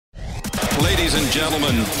ladies and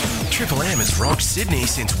gentlemen. Triple M has rocked Sydney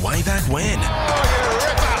since way back when.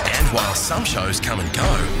 And while some shows come and go,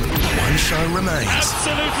 one show remains.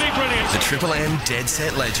 Absolutely brilliant. The Triple M Dead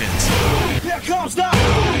Set Legends. Here comes the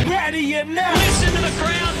ready and now. Listen to the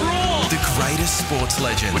crowd roar. The greatest sports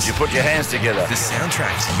legends. Would you put your hands together? The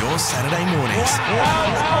soundtrack to your Saturday mornings.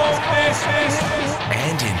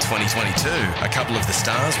 And in 2022, a couple of the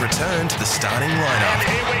stars return to the starting lineup. And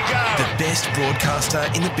here we go. The best broadcaster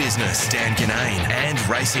in the business, Dan Ganane, and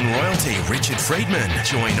racing royalty, Richard Friedman,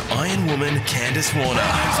 join Iron Woman, Candice Warner.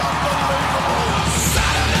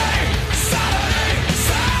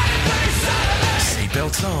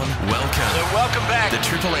 Seatbelts on, welcome. Welcome back. The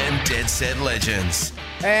Triple M Dead Set Legends.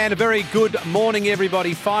 And a very good morning,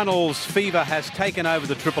 everybody. Finals fever has taken over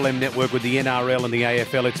the Triple M network with the NRL and the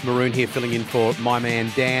AFL. It's Maroon here filling in for my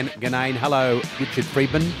man Dan Ganane. Hello, Richard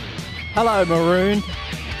Friedman. Hello, Maroon.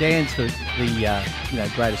 Dan's the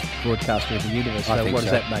greatest broadcaster of the universe. I So think what does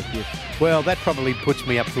so. that make you? Well, that probably puts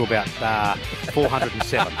me up to about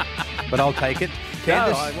 407, but I'll take it.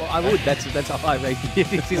 Candice? I would. That's a high ranking.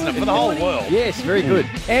 Isn't it, for the whole world? Yes, very good.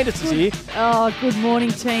 Candice is here. Oh, good morning,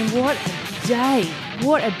 team. What a day.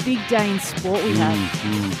 What a big day in sport we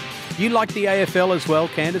have. You like the AFL as well,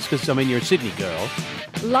 Candice? Because, I mean, you're a Sydney girl.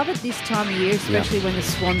 Love it this time of year, especially when the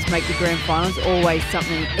Swans make the grand finals. Always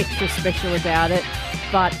something extra special about it.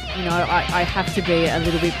 But, I have to be a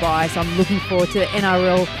little bit biased. I'm looking forward to the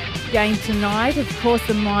NRL game tonight. Of course,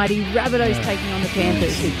 the mighty Rabbitohs taking on the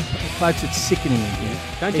Panthers. Folks, it's sickening in here.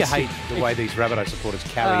 Don't you hate the way these Rabbitoh supporters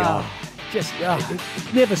carry on?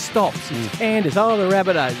 It never stops. It's Candice. Oh, the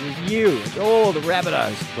Rabbitohs. It's you. It's all the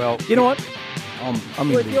Rabbitohs. Well, You know what? I'm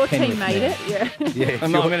Well, going if to be your a Penrith team made man. it, yeah. yeah,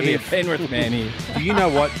 I'm going to be a Penrith man here. Do you know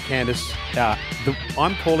what, Candice?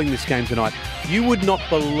 I'm calling this game tonight. You would not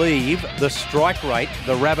believe the strike rate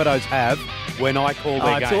the Rabbitohs have when I call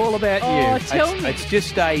their It's games. all about Oh, you. tell me. It's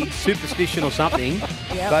just a superstition or something.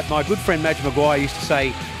 Yep. But my good friend Madge Maguire used to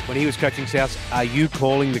say when he was coaching Souths, "Are you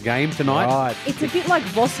calling the game tonight?" Right. It's a bit like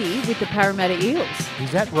Vossi with the Parramatta Eels.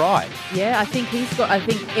 Is that right? Yeah, I think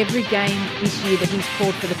every game this year that he's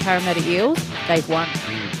called for the Parramatta Eels, they've won.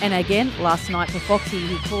 And again, last night for Foxy,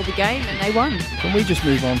 he called the game and they won. Can we just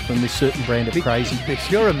move on from this certain brand of crazy?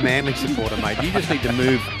 You're a Manly supporter, mate. You just need to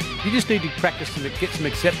move. You just need to practice and get some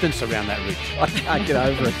acceptance around that, Rich. I can't get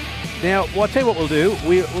over it. Now, well, I'll tell you what we'll do.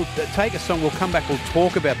 We'll take a song. We'll come back. We'll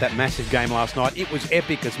talk about that massive game last night. It was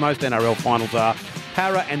epic, as most NRL finals are.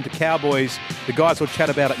 Para and the Cowboys. The guys will chat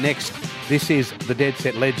about it next. This is the Dead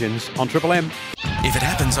Set Legends on Triple M. If it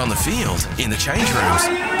happens on the field, in the change rooms,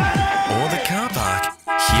 or the car park,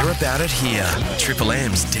 hear about it here. Triple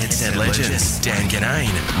M's Dead Set Legends. Dan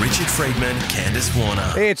Ganane, Richard Friedman, Candice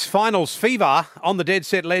Warner. It's finals fever on the Dead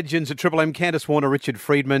Set Legends at Triple M. Candice Warner, Richard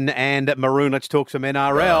Friedman, and Maroon. Let's talk some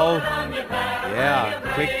NRL. Yeah,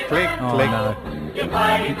 click, click, Oh, click. no.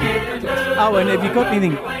 Oh, and have you got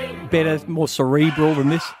anything better, more cerebral than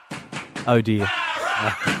this? Oh, dear.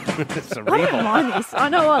 I don't mind this. I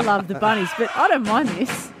know I love the bunnies, but I don't mind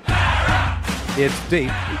this. It's deep.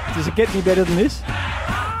 Does it get any better than this?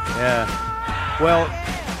 Yeah. Well,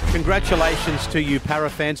 congratulations to you, Para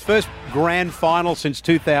fans. First grand final since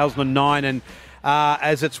 2009, and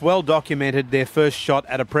as it's well documented, their first shot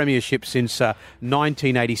at a premiership since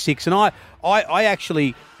 1986. And I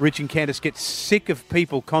actually, Rich and Candice, get sick of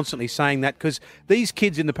people constantly saying that because these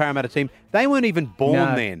kids in the Parramatta team, they weren't even born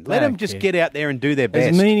No, then. they Let them don't just care. get out there and do their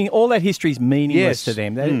There's best. all that history is meaningless Yes. to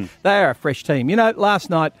them. They are a fresh team. Last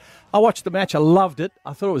night I watched the match. I loved it.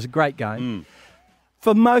 I thought it was a great game.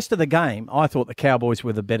 For most of the game, I thought the Cowboys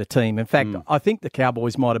were the better team. In fact, I think the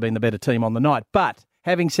Cowboys might have been the better team on the night. But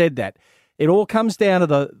having said that, it all comes down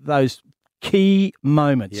to those key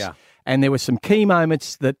moments. Yeah. And there were some key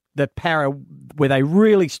moments that Para, where they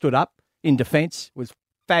really stood up in defence, was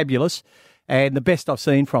fabulous. And the best I've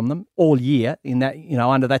seen from them all year in that,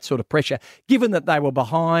 under that sort of pressure, given that they were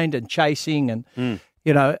behind and chasing and,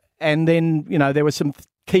 and then, there were some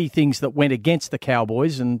key things that went against the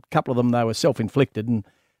Cowboys, and a couple of them, they were self-inflicted. And,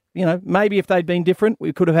 maybe if they'd been different,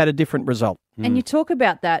 we could have had a different result. And you talk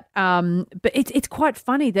about that, but it's quite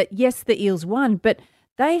funny that, yes, the Eels won, but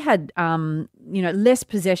they had, less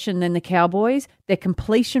possession than the Cowboys. Their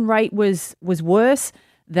completion rate was worse.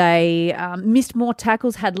 They missed more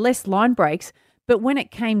tackles, had less line breaks. But when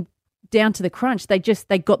it came down to the crunch, they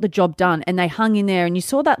got the job done and they hung in there. And you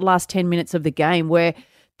saw that last 10 minutes of the game where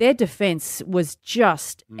their defence was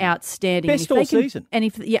just outstanding. Best all season.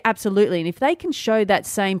 Absolutely. And if they can show that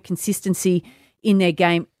same consistency in their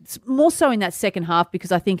game, more so in that second half,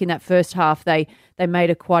 because I think in that first half they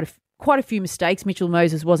made quite a few mistakes. Mitchell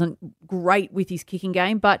Moses wasn't great with his kicking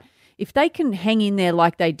game, but if they can hang in there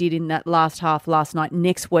like they did in that last half last night,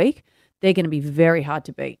 next week, they're going to be very hard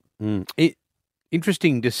to beat.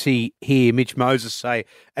 Interesting to hear Mitch Moses say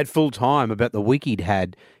at full time about the week he'd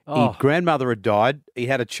had. His grandmother had died. He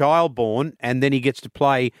had a child born, and then he gets to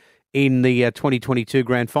play in the 2022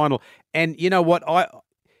 grand final. And you know what?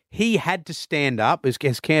 He had to stand up, as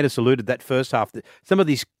Candace alluded, that first half. Some of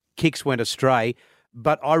these kicks went astray,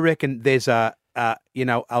 but I reckon there's a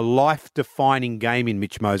life-defining game in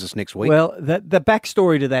Mitch Moses next week. Well, the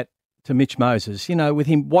backstory to that, to Mitch Moses, with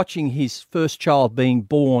him watching his first child being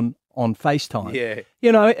born on FaceTime. Yeah.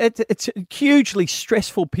 It's a hugely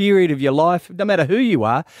stressful period of your life, no matter who you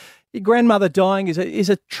are. Your grandmother dying is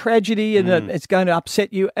a tragedy, and it's going to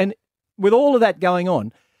upset you. And with all of that going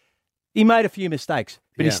on, he made a few mistakes,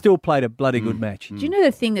 but he still played a bloody good match. Do you know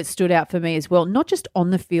the thing that stood out for me as well, not just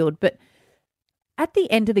on the field, but at the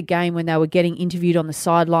end of the game when they were getting interviewed on the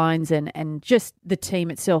sidelines and just the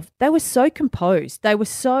team itself, they were so composed. They were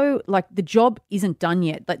so, like, the job isn't done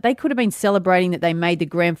yet. Like, they could have been celebrating that they made the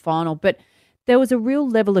grand final, but there was a real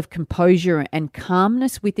level of composure and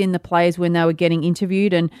calmness within the players when they were getting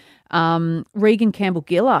interviewed. And Regan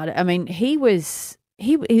Campbell-Gillard, I mean, he almost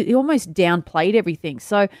downplayed everything.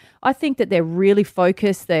 So I think that they're really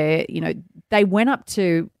focused. They went up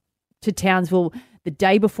to Townsville the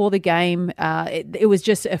day before the game. It was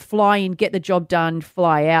just a fly in, get the job done,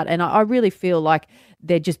 fly out. And I really feel like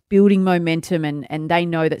they're just building momentum and they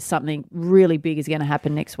know that something really big is going to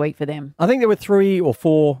happen next week for them. I think there were 3 or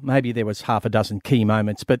 4, maybe there was half a dozen key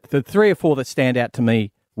moments, but the 3 or 4 that stand out to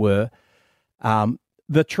me were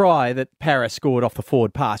the try that Parra scored off the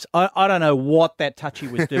forward pass. I don't know what that touchy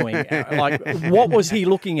was doing. What was he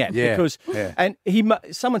looking at? And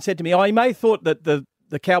someone said to me, he may have thought that the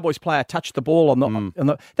Cowboys player touched the ball on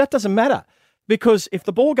the. That doesn't matter, because if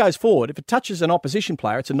the ball goes forward, if it touches an opposition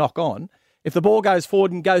player, it's a knock on. If the ball goes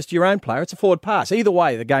forward and goes to your own player, it's a forward pass. Either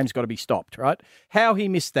way, the game's got to be stopped, right? How he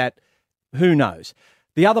missed that, who knows?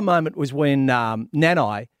 The other moment was when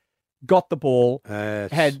Nanai got the ball, I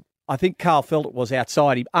think Carl Felt was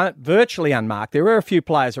outside. He virtually unmarked. There were a few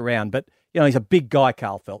players around, but he's a big guy,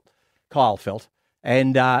 Kyle Felt.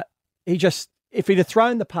 And if he'd have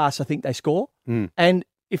thrown the pass, I think they score. And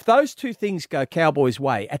if those two things go Cowboys'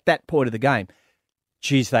 way at that point of the game,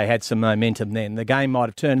 geez, they had some momentum then. The game might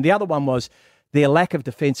have turned. The other one was their lack of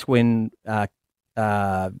defence when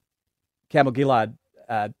Campbell-Gillard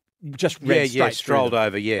just ran strolled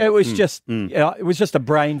over. Yeah, it was just it was just a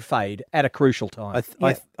brain fade at a crucial time.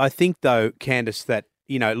 I think though, Candace, that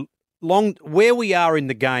where we are in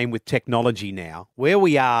the game with technology now, where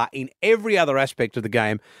we are in every other aspect of the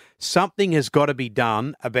game, something has got to be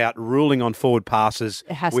done about ruling on forward passes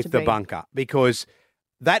with the bunker, because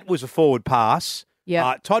that was a forward pass.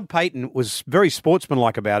 Yeah, Todd Payton was very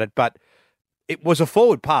sportsmanlike about it, but it was a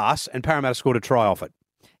forward pass, and Parramatta scored a try off it.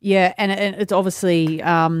 Yeah, and it's obviously,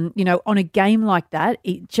 on a game like that,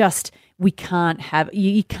 you can't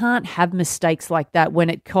have mistakes like that when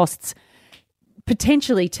it costs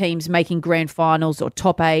potentially teams making grand finals or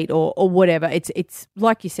top 8 or whatever. It's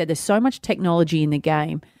like you said, there's so much technology in the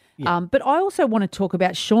game. Yeah. But I also want to talk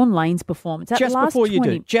about Sean Lane's performance. Just before you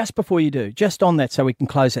do, just on that, so we can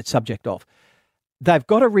close that subject off. They've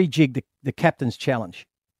got to rejig the captain's challenge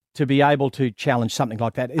to be able to challenge something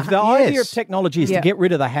like that. If the idea of technology is to get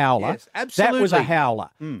rid of the howler, that was a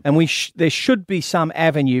howler. And there should be some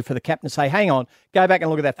avenue for the captain to say, hang on, go back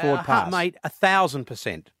and look at that forward pass. Mate,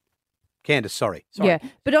 1,000%. Candace, sorry. Yeah,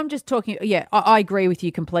 but I'm just talking, I agree with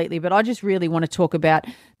you completely, but I just really want to talk about,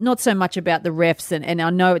 not so much about the refs, and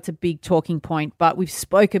I know it's a big talking point, but we've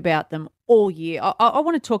spoke about them all year. I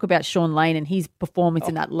want to talk about Sean Lane and his performance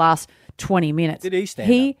in that last 20 minutes. Did he stand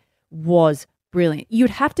up? He was brilliant.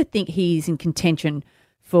 You'd have to think he's in contention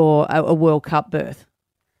for a World Cup berth.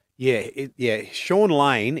 Yeah. Sean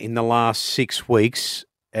Lane in the last 6 weeks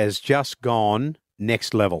has just gone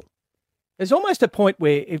next level. There's almost a point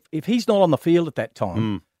where if he's not on the field at that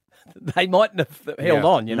time, they mightn't have held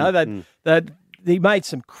on. He made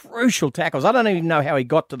some crucial tackles. I don't even know how he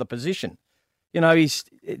got to the position.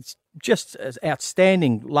 It's just as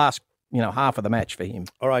outstanding last half of the match for him.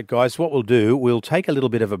 All right, guys, what we'll do, we'll take a little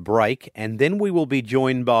bit of a break, and then we will be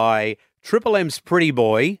joined by Triple M's pretty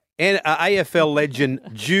boy and AFL legend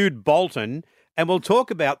Jude Bolton, and we'll talk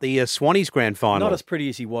about the Swannies grand final. Not as pretty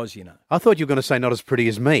as he was, I thought you were going to say not as pretty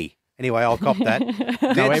as me. Anyway, I'll cop that.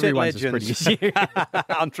 No, everyone's as pretty as you.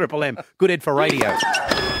 On Triple M. Good Ed for radio. Game,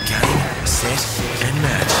 set, and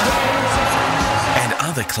match. And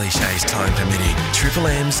other cliches time permitting. Triple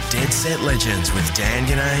M's Dead Set Legends with Dan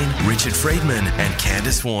Ganane, Richard Friedman and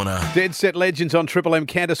Candice Warner. Dead Set Legends on Triple M.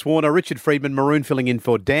 Candice Warner, Richard Friedman, Maroon filling in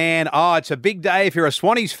for Dan. Oh, it's a big day if you're a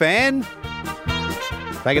Swannies fan.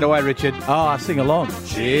 Take it away, Richard. Oh, I sing along.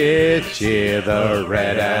 Cheer, cheer the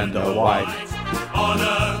red and the white.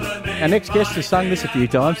 Our next guest has sung this a few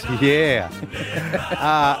times. Yeah.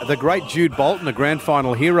 The great Jude Bolton, a grand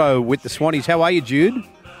final hero with the Swannies. How are you, Jude?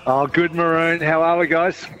 Oh, good, Maroon. How are we,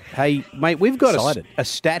 guys? Hey, mate, we've got Excited. a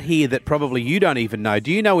stat here that probably you don't even know.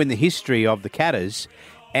 Do you know in the history of the Catters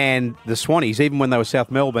and the Swannies, even when they were South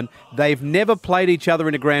Melbourne, they've never played each other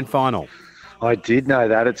in a grand final? I did know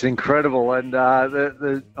that. It's incredible. And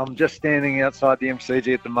I'm just standing outside the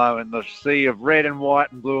MCG at the moment. The sea of red and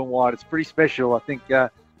white and blue and white. It's pretty special. I think a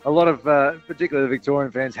lot of, particularly the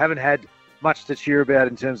Victorian fans, haven't had much to cheer about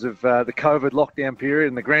in terms of the COVID lockdown period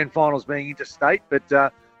and the grand finals being interstate.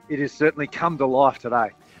 But it has certainly come to life today.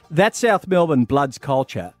 That South Melbourne Bloods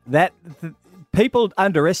culture, people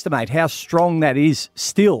underestimate how strong that is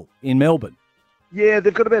still in Melbourne. Yeah,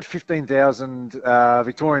 they've got about 15,000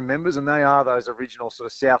 Victorian members, and they are those original sort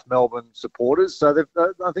of South Melbourne supporters. So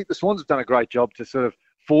I think the Swans have done a great job to sort of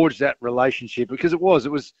forge that relationship, because it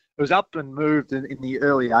was up and moved in the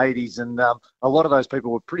early 80s, and a lot of those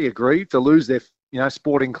people were pretty aggrieved to lose their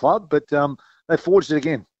sporting club, but they forged it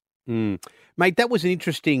again. Mate, that was an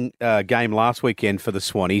interesting game last weekend for the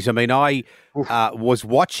Swannies. I mean, I was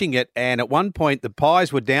watching it, and at one point the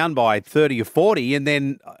Pies were down by 30 or 40, and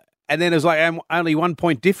then it was like only 1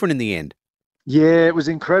 point different in the end. Yeah, it was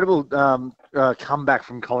incredible comeback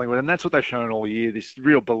from Collingwood, and that's what they've shown all year, this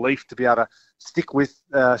real belief to be able to stick with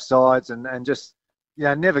sides and just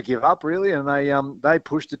never give up, really. And they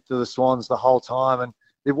pushed it to the Swans the whole time. And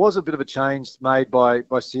there was a bit of a change made by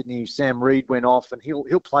Sydney. Sam Reid went off, and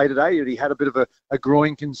he'll play today. He had a bit of a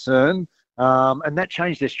groin concern, and that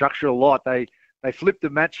changed their structure a lot. They flipped the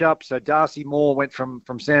matchup, so Darcy Moore went from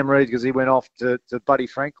Sam Reid because he went off to Buddy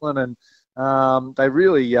Franklin, and they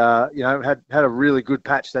really had a really good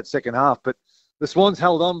patch that second half. But the Swans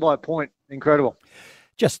held on by a point. Incredible.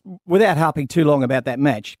 Just without harping too long about that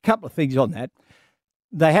match, a couple of things on that.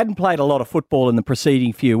 They hadn't played a lot of football in the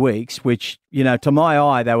preceding few weeks, which, to my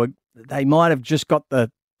eye, they might have just got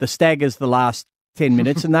the staggers the last 10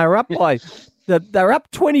 minutes, and they were up they were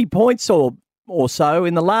up 20 points or so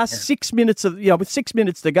in the last 6 minutes with 6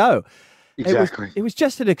 minutes to go. Exactly. It was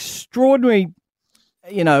just an extraordinary,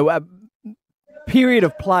 period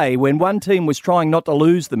of play when one team was trying not to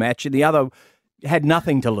lose the match and the other had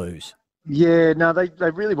nothing to lose. Yeah, no,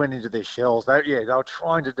 they really went into their shells. They were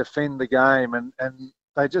trying to defend the game, and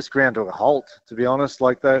they just ground to a halt, to be honest.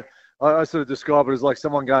 Like I sort of describe it as like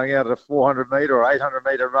someone going out at a 400-metre or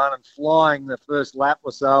 800-metre run and flying the first lap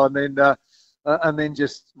or so, and then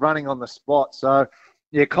just running on the spot. So,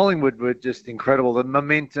 yeah, Collingwood were just incredible. The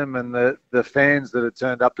momentum and the fans that had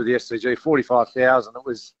turned up to the SCG, 45,000. It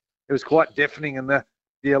was quite deafening, and the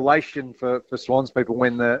elation for Swans people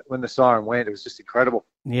when the siren went, it was just incredible.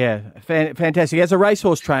 Yeah, fantastic. As a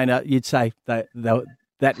racehorse trainer, you'd say that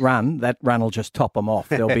run will just top them off.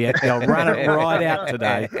 They'll run it right out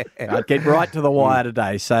today. Get right to the wire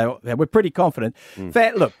today. So we're pretty confident.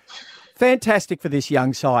 Look, fantastic for this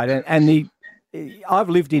young side, and I've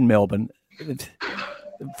lived in Melbourne.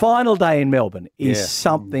 Final day in Melbourne is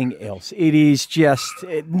something else. It is just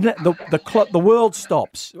the world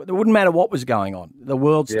stops. It wouldn't matter what was going on. The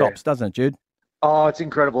world stops, doesn't it, Jude? Oh, it's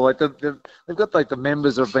incredible. Like they've got the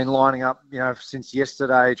members have been lining up, since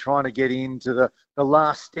yesterday, trying to get into the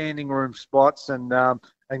last standing room spots and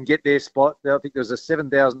get their spot. I think there was a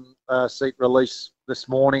 7,000 seat release this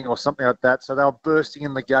morning or something like that. So they were bursting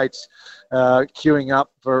in the gates, queuing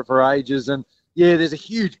up for ages. And yeah, there's a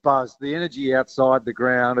huge buzz. The energy outside the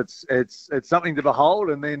ground, it's something to behold.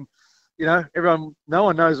 And then, no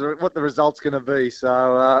one knows what the result's going to be.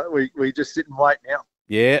 So we just sit and wait now.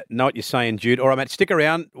 Yeah, know what you're saying, Jude. All right, mate, stick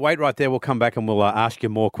around. Wait right there. We'll come back and we'll ask you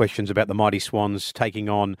more questions about the mighty Swans taking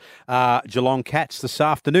on Geelong Cats this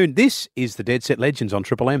afternoon. This is the Dead Set Legends on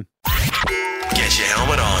Triple M. Get your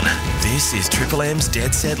helmet on. This is Triple M's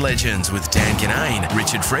Dead Set Legends with Dan Ganane,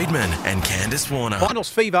 Richard Friedman and Candice Warner. Finals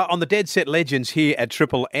fever on the Dead Set Legends here at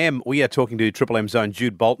Triple M. We are talking to Triple M's own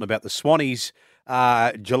Jude Bolton about the Swannies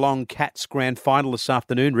Geelong Cats grand final this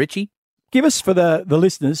afternoon. Richie? Give us, for the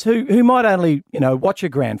listeners who might only, watch a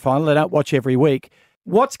grand final, they don't watch every week,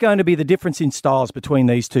 what's going to be the difference in styles between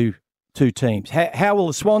these two teams? How will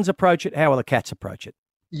the Swans approach it? How will the Cats approach it?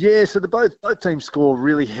 Yeah, so both teams score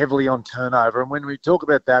really heavily on turnover. And when we talk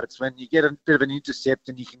about that, it's when you get a bit of an intercept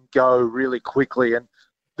and you can go really quickly. And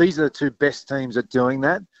these are the two best teams at doing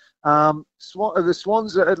that. The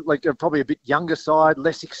Swans are probably a bit younger side,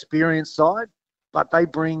 less experienced side, but they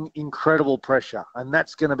bring incredible pressure, and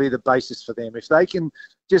that's going to be the basis for them. If they can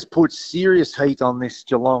just put serious heat on this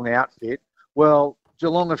Geelong outfit, well,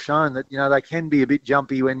 Geelong have shown that they can be a bit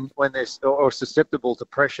jumpy when they're or susceptible to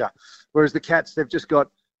pressure, whereas the Cats, they've just got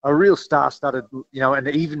a real star-studded, an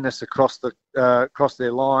evenness across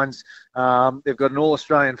their lines. They've got an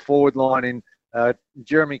All-Australian forward line in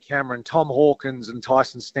Jeremy Cameron, Tom Hawkins, and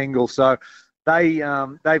Tyson Stengel. So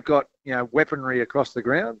they've got weaponry across the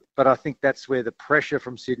ground, but I think that's where the pressure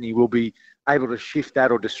from Sydney will be able to shift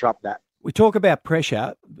that or disrupt that. We talk about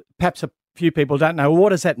pressure. Perhaps a few people don't know what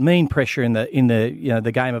does that mean, pressure in the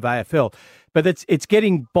the game of AFL. But it's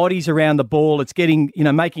getting bodies around the ball. It's getting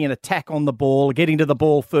making an attack on the ball, getting to the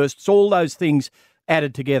ball first. It's all those things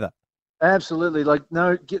added together. Absolutely.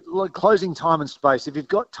 Closing time and space. If you've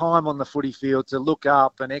got time on the footy field to look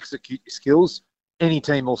up and execute your skills, any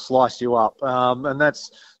team will slice you up. And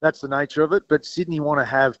that's the nature of it. But Sydney want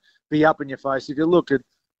to be up in your face. If you look at,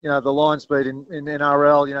 the line speed in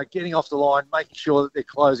NRL, getting off the line, making sure that they're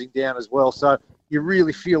closing down as well. So you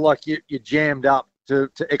really feel like you're jammed up to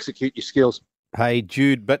execute your skills. Hey,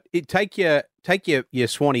 Jude, but take your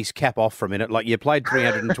Swannies cap off for a minute. Like, you played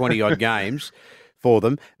 320-odd games for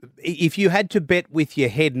them. If you had to bet with your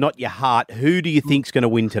head, not your heart, who do you think's going to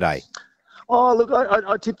win today? Oh, look,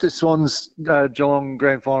 I tipped the Swans Geelong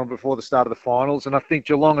grand final before the start of the finals, and I think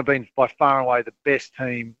Geelong have been by far and away the best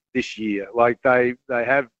team this year. Like, they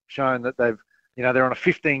have shown that they're on a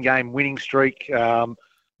 15-game winning streak. No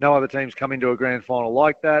other teams come into a grand final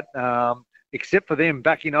like that, except for them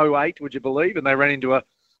back in 2008, would you believe? And they ran into a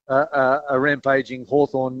rampaging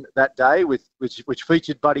Hawthorn that day, which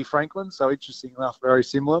featured Buddy Franklin. So interesting enough, very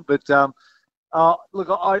similar. But look,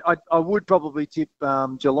 I would probably tip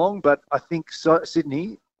Geelong, but I think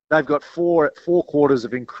Sydney, they've got four quarters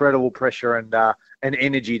of incredible pressure and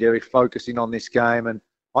energy to be focusing on this game, and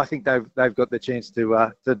I think they've got the chance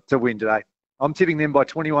to win today. I'm tipping them by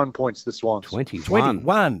 21 points, the Swans.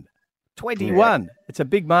 21. Yeah. It's a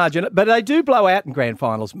big margin, but they do blow out in grand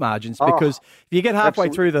finals margins because if you get halfway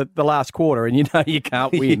through the last quarter and you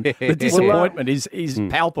can't win, the disappointment is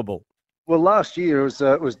palpable. Well, last year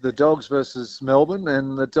it was the Dogs versus Melbourne,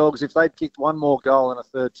 and the Dogs, if they'd kicked one more goal in a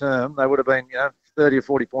third term, they would have been 30 or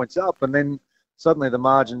 40 points up, and then suddenly the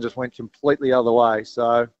margin just went completely the other way.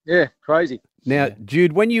 So, yeah, crazy. Now,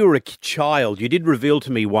 Jude, when you were a child, you did reveal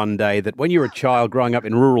to me one day that when you were a child growing up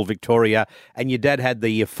in rural Victoria and your dad had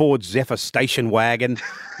the Ford Zephyr station wagon,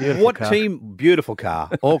 beautiful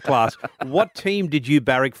car, all class, what team did you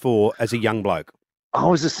barrack for as a young bloke? I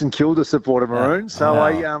was a St Kilda supporter, Maroon.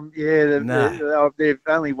 They've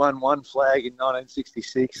only won one flag in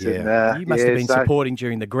 1966. Yeah. And, you must have been supporting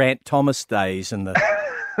during the Grant Thomas days and the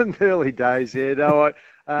early days. Yeah, no,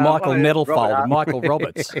 Michael Nettlefold, Michael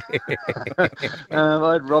Roberts.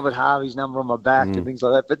 I had Robert Harvey's number on my back and things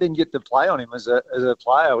like that, but then get to play on him as a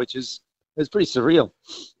player, which is pretty surreal.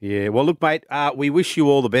 Yeah, well, look, mate, we wish you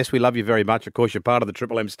all the best. We love you very much. Of course, you're part of the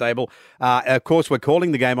Triple M stable. Of course, we're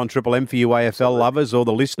calling the game on Triple M for you AFL lovers or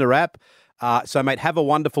the listener app. So, mate, have a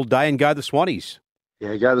wonderful day and go the Swannies.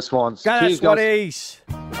 Yeah, go the Swans. Go the Swannies.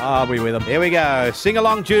 I'll be with them. Here we go. Sing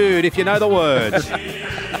along, Jude, if you know the words.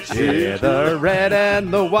 Cheer the red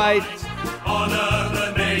and the white. Honour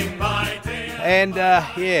the name by day. And,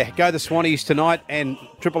 go the Swannies tonight. And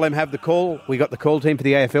Triple M have the call. We got the call team for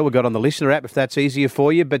the AFL. We got on the listener app if that's easier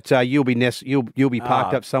for you. But you'll be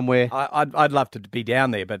parked up somewhere. I'd love to be down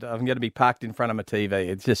there, but I'm going to be parked in front of my TV.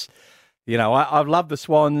 It's just, I've loved the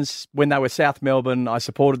Swans when they were South Melbourne. I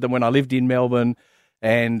supported them when I lived in Melbourne.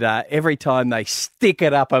 And every time they stick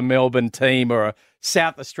it up a Melbourne team or a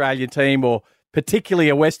South Australian team or particularly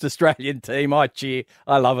a West Australian team, I cheer.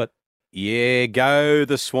 I love it. Yeah, go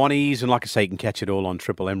the Swannies. And like I say, you can catch it all on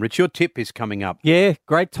Triple M. Rich, your tip is coming up. Yeah,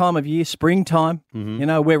 great time of year, springtime.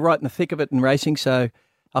 Mm-hmm. We're right in the thick of it in racing, so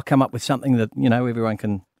I'll come up with something that, everyone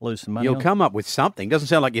can lose some money on. You'll come up with something. Doesn't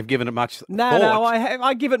sound like you've given it much thought. No,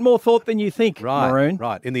 I give it more thought than you think, Maroon.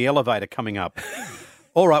 Right, in the elevator coming up.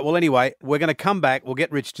 All right, well, anyway, we're going to come back. We'll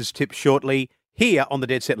get Rich's tip shortly here on the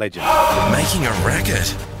Dead Set Legends. Making a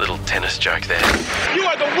racket. Little tennis joke there. You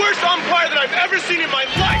are the worst umpire that I've ever seen in my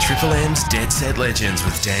life. Triple M's Dead Set Legends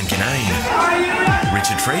with Dan Ganane,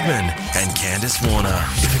 Richard Friedman and Candace Warner.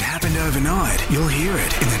 If it happened overnight, you'll hear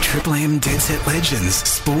it in the Triple M Dead Set Legends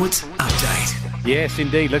Sports Update. Yes,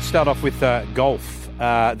 indeed. Let's start off with golf.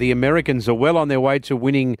 The Americans are well on their way to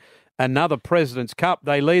winning another President's Cup.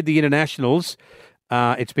 They lead the Internationals.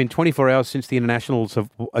 It's been 24 hours since the Internationals have,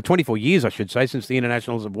 24 years, I should say, since the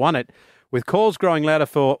Internationals have won it, with calls growing louder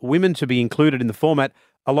for women to be included in the format.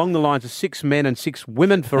 along the lines of 6 men and 6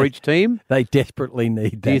 women for each team? They desperately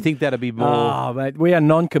need that. Do you think that'd be more? Oh, mate, we are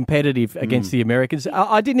non-competitive against the Americans.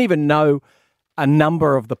 I didn't even know a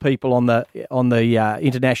number of the people on the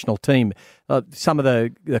international team. Some of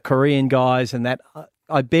the Korean guys and that,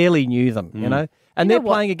 I barely knew them, you know. And they're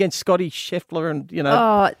playing against Scotty Scheffler and, you know.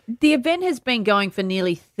 Oh, the event has been going for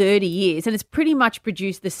nearly 30 years and it's pretty much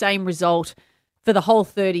produced the same result for the whole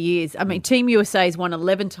 30 years. I mean, Team USA has won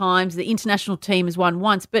 11 times. The international team has won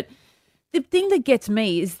once. But the thing that gets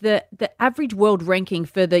me is that the average world ranking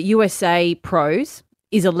for the USA pros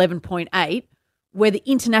is 11.8, where the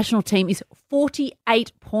international team is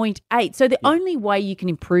 48.8. So the only way you can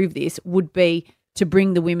improve this would be to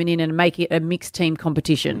bring the women in and make it a mixed team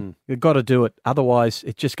competition. You've got to do it. Otherwise,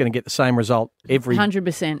 it's just going to get the same result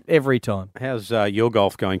 100%. every time. How's your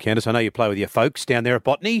golf going, Candice? I know you play with your folks down there at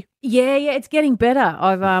Botany. Yeah, it's getting better.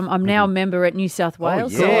 I'm now a member at New South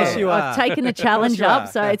Wales. yes, so you are. I've taken the challenge up.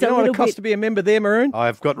 So it's You know a what little it costs bit. to be a member there, Maroon?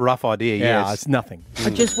 I've got a rough idea, Yeah, yes. it's nothing. I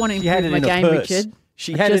just want to She had improve it my in a game, purse. Richard.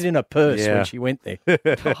 She had it in a purse Yeah. when she went there.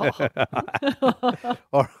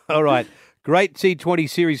 All right. Great T20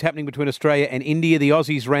 series happening between Australia and India. The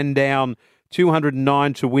Aussies ran down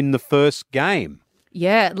 209 to win the first game.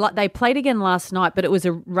 Yeah, they played again last night, but it was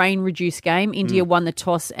a rain-reduced game. India won the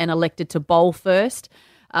toss and elected to bowl first.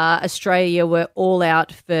 Australia were all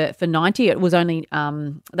out for 90. It was only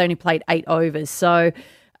they only played 8 overs. So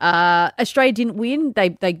Australia didn't win.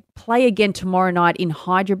 They play again tomorrow night in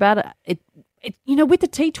Hyderabad. With the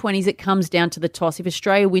T20s, it comes down to the toss. If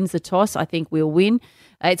Australia wins the toss, I think we'll win.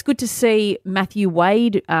 It's good to see Matthew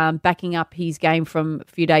Wade backing up his game from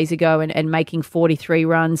a few days ago and making 43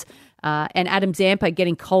 runs. And Adam Zampa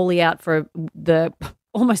getting Kohli out for the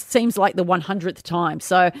almost seems like the 100th time.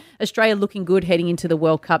 So Australia looking good heading into the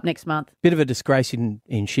World Cup next month. Bit of a disgrace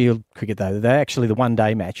in Shield cricket, though. They're actually the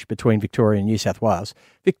one-day match between Victoria and New South Wales.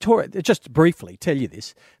 Victoria, just to briefly tell you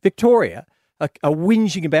this, Victoria are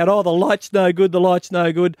whinging about, the light's no good, the light's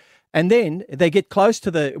no good. And then they get close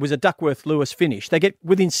to it was a Duckworth-Lewis finish. They get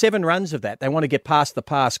within 7 runs of that. They want to get past the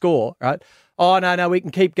par score, right? Oh, no, we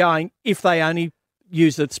can keep going if they only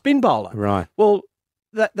use the spin bowler. Right. Well,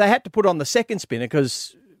 they had to put on the second spinner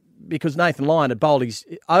because Nathan Lyon had bowled his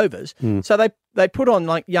overs. So they put on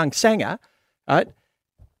like young Sanger, right?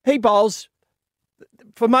 He bowls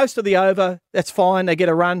for most of the over. That's fine. They get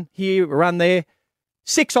a run here, a run there.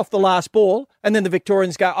 6 off the last ball, and then the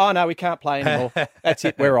Victorians go, oh, no, we can't play anymore. That's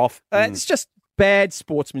it, we're off. It's just bad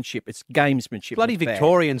sportsmanship. It's gamesmanship. Bloody It's bad.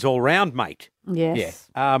 Victorians all round, mate. Yes.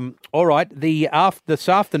 All right. This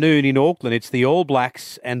afternoon in Auckland, it's the All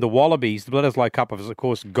Blacks and the Wallabies. The Bledisloe Cup is, of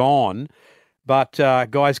course, gone. But,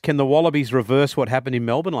 guys, can the Wallabies reverse what happened in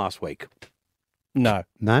Melbourne last week? No.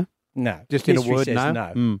 No? No. Just in a History word, says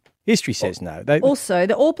no? History says no. Also,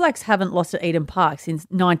 the All Blacks haven't lost at Eden Park since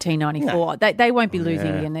 1994. They won't be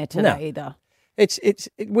losing again there today either.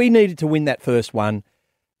 We needed to win that first one.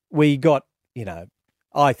 We got,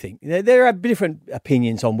 I think there are different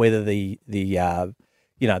opinions on whether the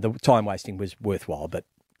time wasting was worthwhile, but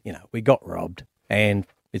we got robbed, and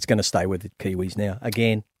it's going to stay with the Kiwis now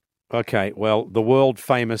again. Okay, well, the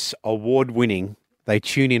world-famous, award-winning, they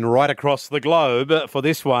tune in right across the globe for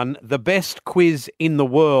this one, the best quiz in the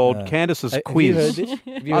world, Candice's quiz.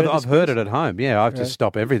 Have you heard this? I've heard it at home, yeah. I've just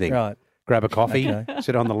stopped everything. Right. Grab a coffee,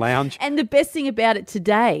 sit on the lounge. And the best thing about it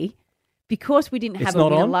today, because we didn't have It's a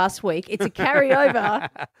not winner on? last week, it's a carryover.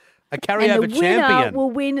 A And carryover the winner champion.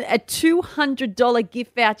 will win a $200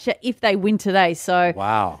 gift voucher if they win today. So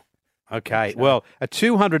Wow. Okay, well, a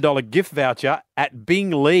 $200 gift voucher at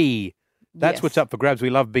Bing Lee. That's Yes. what's up for grabs. We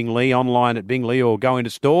love Bing Lee online at Bing Lee or go into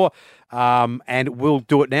store. And we'll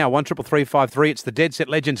do it now. 133353. It's the Dead Set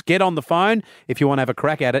Legends. Get on the phone if you want to have a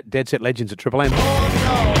crack at it. Dead Set Legends at Triple M.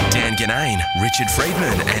 Dan Ganane, Richard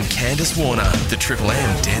Friedman, and Candace Warner. The Triple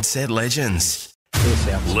M Dead Set Legends.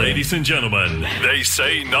 Ladies and gentlemen, they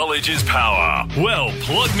say knowledge is power. Well,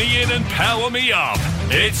 plug me in and power me up.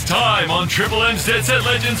 It's time on Triple M's Dead Set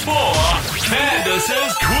Legends for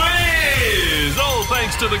Candace's Quiz. All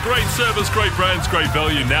thanks to the great service, great brands, great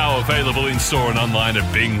value, now available in store and online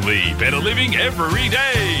at Bing Lee. Better living every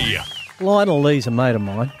day. Lionel Lee's a mate of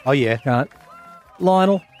mine. Oh, yeah. Right.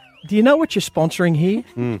 Lionel, do you know what you're sponsoring here?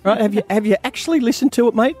 Right? Have you actually listened to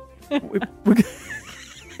it, mate?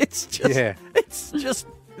 It's just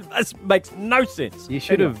this makes no sense. You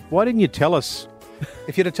should have. Why didn't you tell us?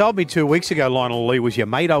 If you'd have told me 2 weeks ago Lionel Lee was your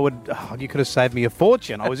mate, you could have saved me a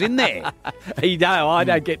fortune. I was in there. I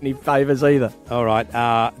don't get any favours either. All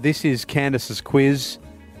right. This is Candace's quiz.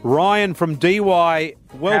 Ryan from DY. Welcome,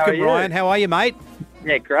 How are you? Ryan. How are you, mate?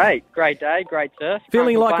 Yeah, great. Great day, great surf.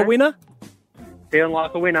 Feeling Can't like a complain. winner? Feeling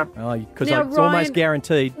like a winner. Because Now, it's almost Ryan-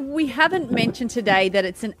 guaranteed. We haven't mentioned today that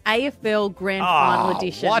it's an AFL Grand Final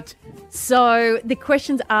edition. What? So the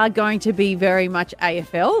questions are going to be very much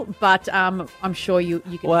AFL, but I'm sure you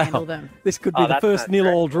can handle them. This could be the first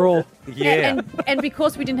nil-all draw. And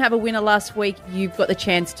because we didn't have a winner last week, you've got the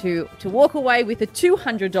chance to walk away with a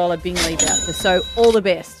 $200 Bingley voucher. So all the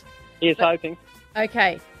best. Here's hoping.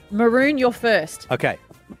 Okay, Maroon, you're first. Okay.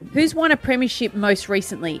 Who's won a premiership most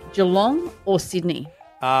recently, Geelong or Sydney?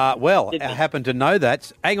 Well, I happen to know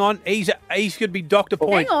that. Hang on, he's going to be Dr.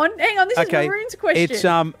 Point. Hang on. This is Maroon's question. It's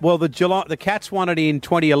the Cats won it in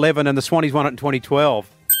 2011 and the Swannies won it in 2012.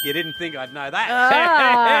 You didn't think I'd know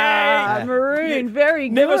that. Maroon, very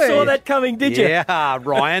good. Never saw that coming, did you? Yeah,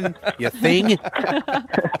 Ryan, you thing.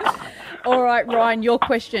 All right, Ryan, your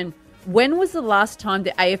question. When was the last time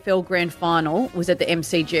the AFL Grand Final was at the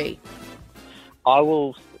MCG? I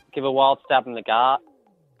will give a wild stab in the dark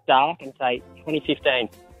and say 2015.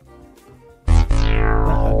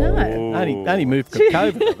 No. Only moved for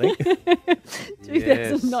COVID, I think.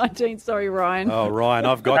 2019, sorry, Ryan. Oh, Ryan,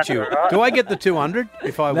 I've got you. Do I get the 200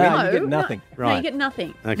 if I win? No, you get nothing. No, Right. you get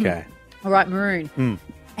nothing. Okay. All right, Maroon.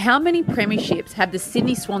 How many premierships have the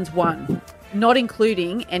Sydney Swans won, not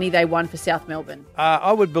including any they won for South Melbourne?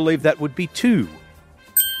 I would believe that would be 2. How do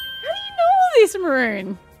you know all this,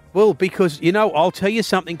 Maroon? Well, because, I'll tell you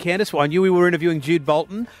something, Candice. I knew we were interviewing Jude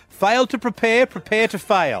Bolton. Fail to prepare to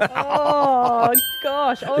fail. Oh,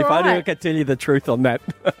 gosh. All If right. only I could tell you the truth on that.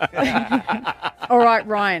 All right,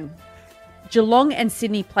 Ryan. Geelong and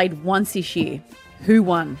Sydney played once this year. Who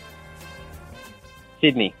won?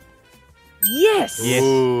 Sydney. Yes.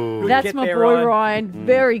 Ooh. That's Get my there, boy, Ryan. Ryan.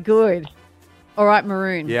 Very good. All right,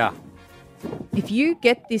 Maroon. Yeah. If you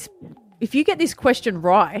get this question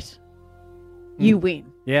right, you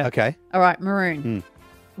win. Yeah. Okay. All right, Maroon.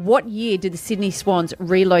 What year did the Sydney Swans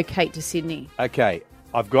relocate to Sydney? Okay.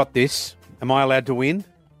 I've got this. Am I allowed to win?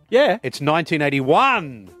 Yeah. It's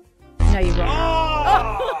 1981. No, you're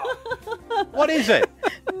wrong. What is it?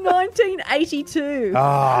 1982.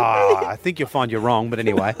 I think you'll find you're wrong, but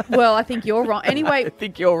anyway. Well, I think you're wrong. I Anyway,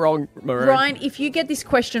 think you're wrong, Maroon. Ryan, if you get this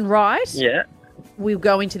question right, Yeah. we'll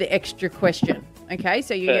go into the extra question. Okay,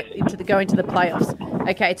 so you go into the playoffs.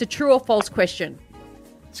 Okay, it's a true or false question.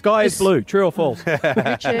 Sky is blue. True or false?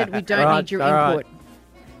 Richard, we don't All right, need your all right. input.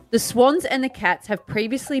 The Swans and the Cats have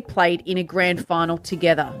previously played in a grand final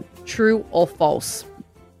together. True or false?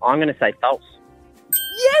 I'm going to say false.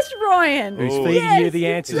 Yes, Ryan. Who's feeding you the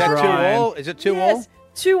answers, Is that Ryan? 2-all? Is it 2-all? Yes,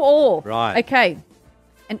 2-all. Right. Okay,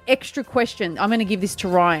 an extra question. I'm going to give this to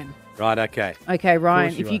Ryan. Right, okay. Okay,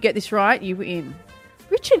 Ryan, you if you are. get this right, you win.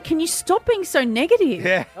 Richard, can you stop being so negative?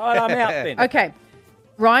 Yeah. All right, I'm out then. Okay.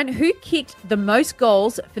 Ryan, who kicked the most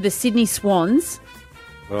goals for the Sydney Swans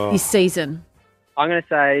this season? I'm going to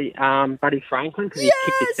say Buddy Franklin because he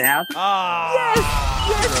kicked his house.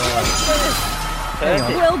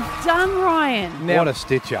 Well done, Ryan. Now, What a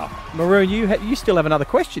stitch-up. Maroon, you still have another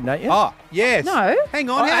question, don't you? Oh, yes. No. Hang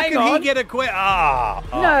on. Oh, How hang can on. he get a question?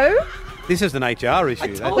 No. This is an HR issue. I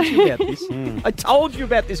that. told you about this. I told you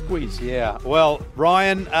about this quiz. Yeah. Well,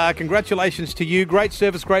 Ryan, congratulations to you. Great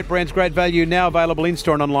service, great brands, great value. Now available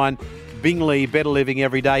in-store and online. Bingley, better living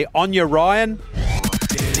every day. On your Ryan.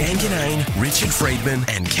 Dan Ganane, Richard Friedman,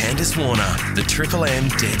 and Candice Warner, the Triple M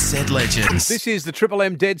Dead Set Legends. This is the Triple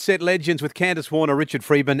M Dead Set Legends with Candice Warner, Richard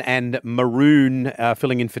Friedman, and Maroon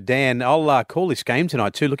filling in for Dan. I'll call this game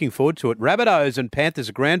tonight too. Looking forward to it. Rabbitohs and Panthers,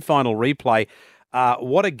 a grand final replay.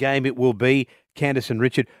 What a game it will be, Candice and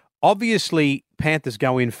Richard. Obviously, Panthers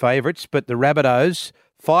go in favourites, but the Rabbitohs,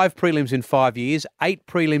 5 prelims in 5 years, 8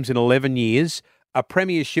 prelims in 11 years, a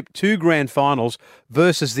premiership, 2 grand finals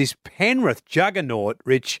versus this Penrith juggernaut,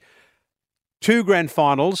 Rich. 2 grand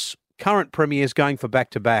finals, current premiers going for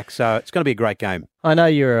back-to-back, so it's going to be a great game. I know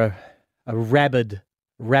you're a rabid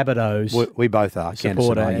Rabbitohs We both are,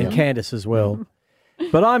 supporter, Candice and I. Candice as well.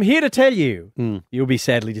 But I'm here to tell you, you'll be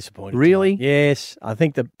sadly disappointed. Really? tonight. Yes. I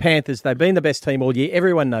think the Panthers, they've been the best team all year.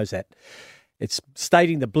 Everyone knows that. It's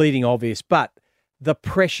stating the bleeding obvious, but the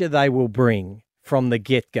pressure they will bring from the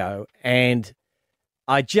get-go, and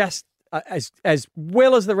I just, as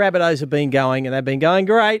well as the Rabbitohs have been going, and they've been going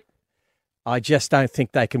great, I just don't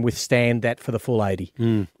think they can withstand that for the full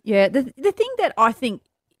 80. Yeah, the thing that I think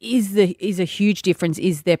is a huge difference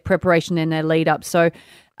is their preparation and their lead up. So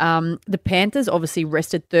the Panthers obviously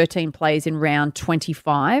rested 13 players in round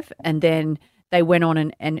 25, and then they went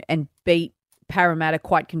on and beat Parramatta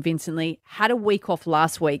quite convincingly, had a week off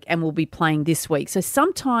last week and will be playing this week. So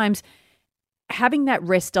sometimes having that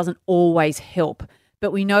rest doesn't always help.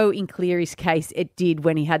 But we know in Cleary's case, it did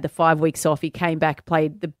when he had the 5 weeks off. He came back,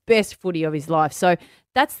 played the best footy of his life. So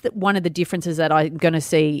that's one of the differences that I'm going to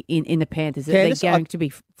see in the Panthers. That they're going to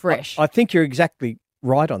be fresh. I think you're exactly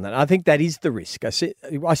right on that. I think that is the risk. I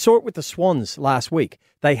saw it with the Swans last week.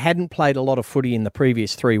 They hadn't played a lot of footy in the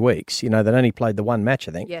previous 3 weeks. They'd only played the one match,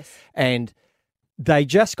 I think. Yes. And they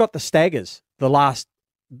just got the staggers the last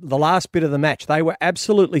bit of the match. They were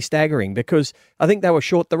absolutely staggering because I think they were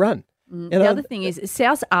short the run. The other thing is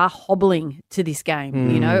Souths are hobbling to this game.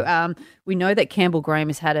 We know that Campbell Graham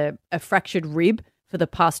has had a fractured rib for the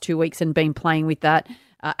past 2 weeks and been playing with that.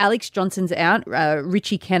 Alex Johnson's out.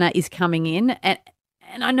 Richie Kenner is coming in.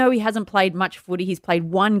 And I know he hasn't played much footy. He's played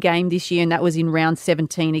one game this year, and that was in round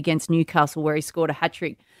 17 against Newcastle where he scored a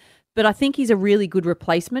hat-trick. But I think he's a really good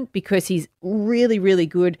replacement because he's really, really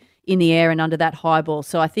good in the air and under that high ball.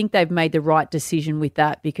 So I think they've made the right decision with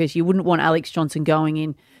that because you wouldn't want Alex Johnson going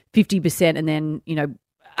in 50% and then,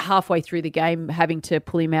 halfway through the game having to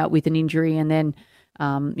pull him out with an injury and then,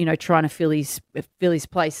 trying to fill his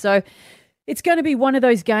place. So it's going to be one of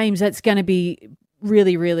those games that's going to be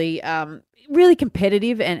really, really, really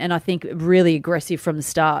competitive and I think really aggressive from the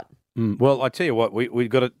start. Well, I tell you what, we've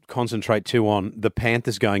got to concentrate too on the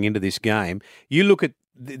Panthers going into this game. You look at,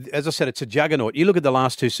 as I said, it's a juggernaut. You look at the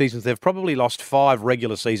last 2 seasons, they've probably lost 5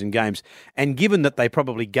 regular season games. And given that they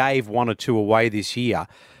probably gave 1 or 2 away this year,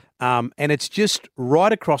 and it's just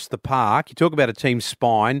right across the park. You talk about a team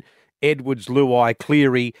spine, Edwards, Luai,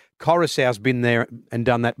 Cleary, Coruscant's been there and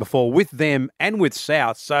done that before with them and with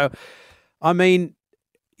South. So, I mean,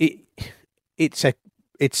 it's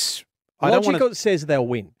logic says they'll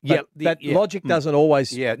win. Logic doesn't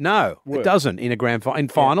always. Yeah, no, work. It doesn't in a in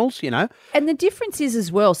finals. And the difference is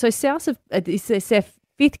as well. So South it's their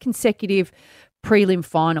 5th consecutive prelim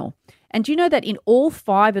final, and do you know that in all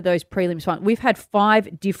 5 of those prelims finals, we've had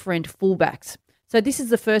 5 different fullbacks. So this is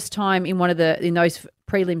the first time in those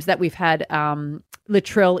prelims that we've had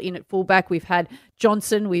Latrell in at fullback. We've had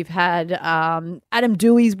Johnson. We've had Adam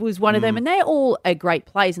Dewey was one of them, and they're all great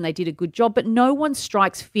players and they did a good job. But no one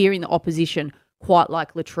strikes fear in the opposition quite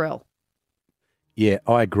like Latrell. Yeah,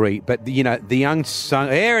 I agree. But the young son,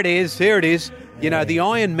 here it is. The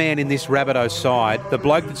Iron Man in this Rabbitoh side, the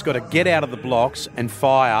bloke that's got to get out of the blocks and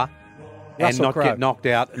fire and not get knocked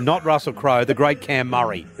out. Not Russell Crowe, the great Cam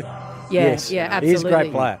Murray. Yes, absolutely. He's a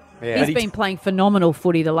great player. Yeah. He's been playing phenomenal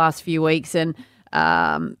footy the last few weeks, and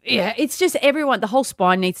it's just everyone. The whole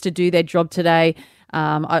spine needs to do their job today.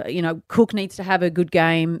 Cook needs to have a good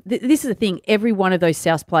game. This is the thing. Every one of those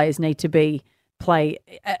South players need to play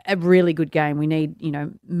a really good game. We need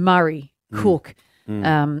Murray, Cook,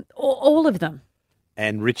 all of them,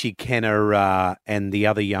 and Richie Kenner and the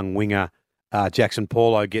other young winger. Jackson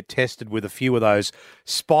Paulo get tested with a few of those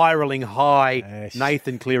spiralling high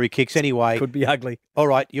Nathan Cleary kicks. Anyway, could be ugly. All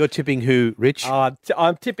right, you're tipping who, Rich?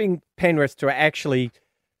 I'm tipping Penrith to actually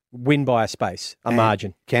win by a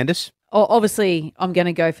margin. Candice? Obviously, I'm going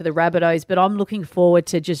to go for the Rabbitohs, but I'm looking forward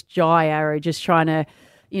to just Jai Arrow just trying to,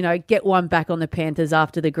 get one back on the Panthers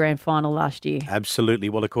after the grand final last year. Absolutely.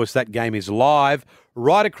 Well, of course, that game is live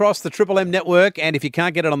right across the Triple M network. And if you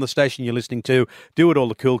can't get it on the station you're listening to, do what all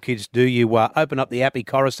the cool kids do. You open up the Appy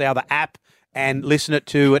Coruscant, the app, and listen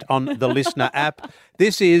to it on the Listener app.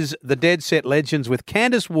 This is the Dead Set Legends with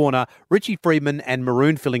Candace Warner, Richie Friedman, and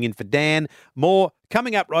Maroon filling in for Dan. More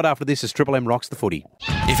coming up right after this as Triple M rocks the footy.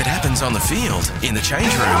 If it happens on the field, in the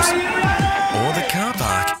change rooms, or the car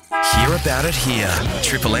park, hear about it here.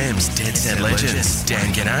 Triple M's Dead Set Legends.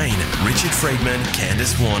 Dan Ganane, Richard Friedman,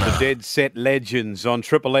 Candace Warner. The Dead Set Legends on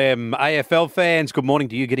Triple M. AFL fans, good morning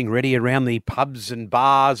to you. Getting ready around the pubs and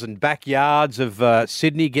bars and backyards of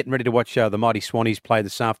Sydney. Getting ready to watch the mighty Swannies play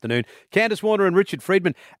this afternoon. Candace Warner and Richard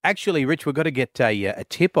Friedman. Actually, Rich, we've got to get a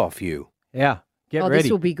tip off you. Yeah, get ready.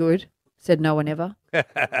 This will be good. Said no one ever.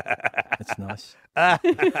 That's nice.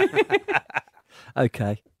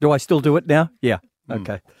 Okay. Do I still do it now? Yeah.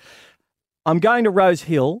 Okay. I'm going to Rose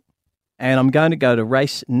Hill, and I'm going to go to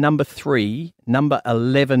race number 3, number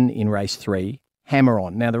 11 in race 3, Hammer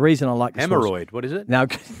On. Now, the reason I like this Hemorrhoid, what is it? Now,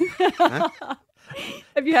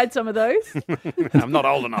 Have you had some of those? I'm not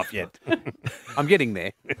old enough yet. I'm getting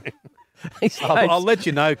there. I'll let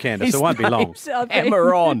you know, Candace. It won't be long.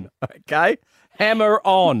 Hammer On, okay? Hammer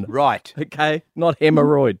On. Right. Okay? Not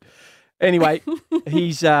hemorrhoid. Anyway,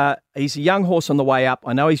 he's a young horse on the way up.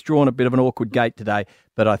 I know he's drawn a bit of an awkward gate today,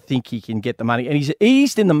 but I think he can get the money. And he's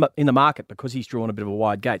eased in the market because he's drawn a bit of a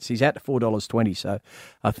wide gate. So he's out to $4.20. So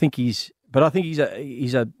I think he's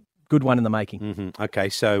a good one in the making. Mm-hmm. Okay,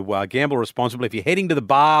 so gamble responsibly. If you're heading to the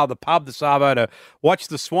bar, the pub, the Savo to watch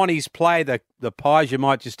the Swannies play the Pies, you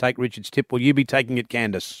might just take Richard's tip. Will you be taking it,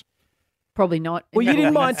 Candace? Probably not. Well, you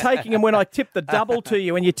didn't mind taking them when I tipped the double to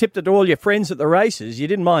you, and you tipped it to all your friends at the races. You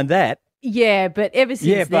didn't mind that. Yeah, but ever since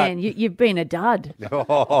Yeah, but- then, you've been a dud.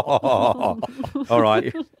 All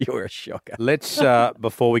right. You're a shocker. Let's,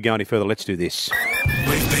 before we go any further, let's do this.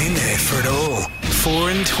 We've been there for it all.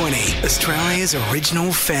 4 and 20, Australia's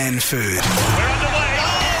original fan food.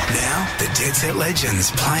 Now, the Dead Set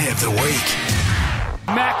Legends Play of the Week.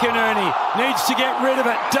 McInerney needs to get rid of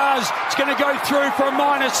it. Does. It's going to go through for a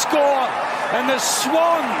minus score. And the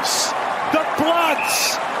Swans, the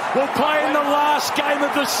Bloods, will play in the last game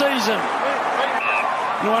of the season.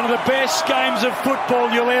 One of the best games of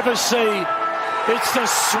football you'll ever see. It's the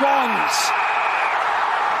Swans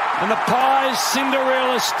and the Pies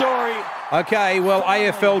Cinderella story. Okay, well,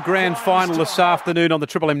 AFL Grand Final this afternoon on the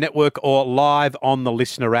Triple M Network or live on the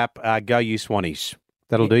Listener app. Go you Swannies.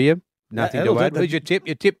 That'll do you? Nothing That'll to add. do. Who's your tip?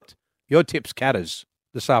 Your tip's Catters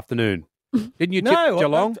this afternoon. Didn't you tip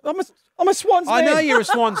Geelong? I'm a Swans man. I know you're a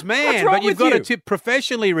Swans man, wrong but you've with got to you? tip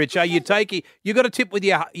professionally, Rich. You've got to tip with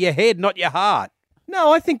your head, not your heart.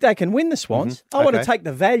 No, I think they can win the Swans. I want to Okay. take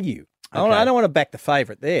the value. Okay. I don't want to back the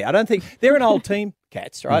favourite there. I don't think they're an old team,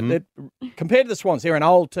 Cats, right? They're- Compared to the Swans, they're an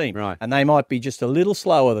old team. Right. And they might be just a little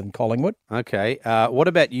slower than Collingwood. Okay. What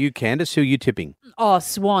about you, Candice? Who are you tipping? Oh,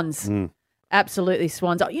 Swans. Absolutely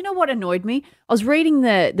Swans. Oh, you know what annoyed me? I was reading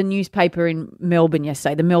the newspaper in Melbourne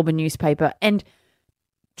yesterday, the Melbourne newspaper, and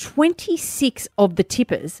 26 of the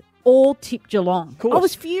tippers all tipped Geelong. I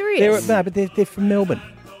was furious. But they're from Melbourne.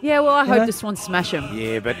 Yeah, well, I hope know? the Swans smash them.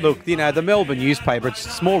 Yeah, but look, the Melbourne newspaper, it's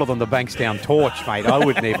smaller than the Bankstown Torch, mate. I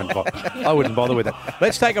wouldn't even I wouldn't bother with it.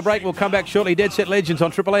 Let's take a break. We'll come back shortly. Dead Set Legends on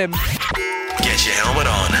Triple M. Get your helmet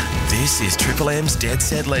on. This is Triple M's Dead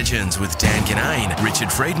Set Legends with Dan Kinane,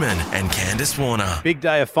 Richard Friedman, and Candice Warner. Big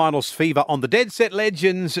day of finals fever on the Dead Set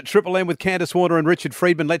Legends at Triple M with Candice Warner and Richard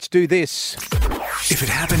Friedman. Let's do this. If it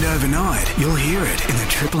happened overnight, you'll hear it in the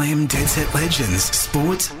Triple M Dead Set Legends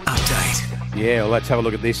Sports Update. Yeah, well, let's have a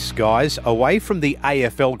look at this, guys. Away from the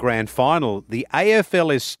AFL Grand Final, the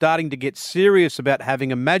AFL is starting to get serious about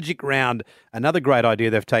having a magic round, another great idea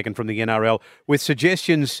they've taken from the NRL, with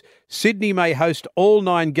suggestions Sydney may host all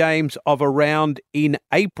 9 games of a round in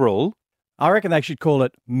April. I reckon they should call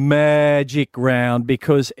it Magic Round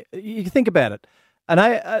because you think about it. An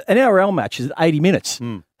NRL match is 80 minutes.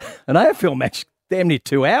 An AFL match, damn near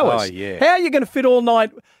 2 hours. Oh, yeah. How are you going to fit all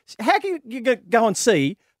 9? How can you go and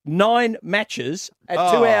see 9 matches at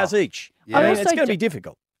 2 hours each? Yeah. I mean, Also it's going to be d-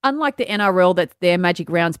 difficult. Unlike the NRL, that's their magic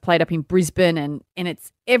rounds played up in Brisbane and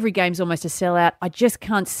it's every game's almost a sellout. I just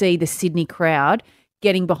can't see the Sydney crowd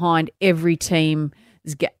getting behind every team's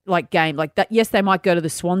game like that. Yes, they might go to the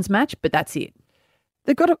Swans match, but that's it.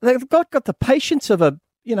 They've got the patience of a,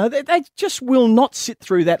 they just will not sit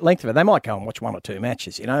through that length of it. They might go and watch 1 or 2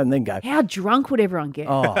 matches, and then go, How drunk would everyone get?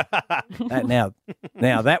 oh, now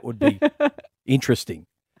that would be interesting.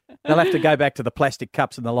 They'll have to go back to the plastic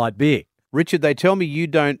cups and the light beer. Richard, they tell me you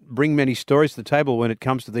don't bring many stories to the table when it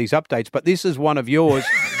comes to these updates, but this is one of yours,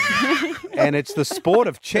 and it's the sport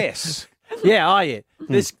of chess. Yeah, yeah.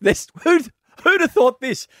 This who'd have thought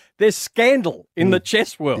this? There's scandal in the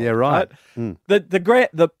chess world. Yeah, right.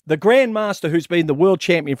 The grandmaster who's been the world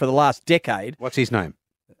champion for the last decade, What's his name?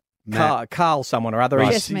 Carl someone or other.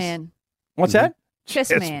 Right. Chess man. What's that? Chess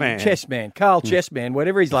man. Chessman, Carl Chessman,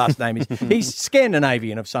 whatever his last name is. He's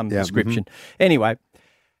Scandinavian of some description. Anyway,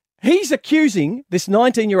 he's accusing this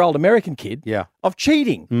 19-year-old American kid of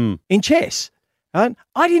cheating in chess. I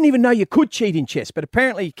didn't even know you could cheat in chess, but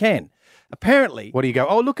apparently you can. Apparently. What do you go?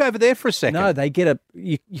 Oh, look over there for a second. No, they get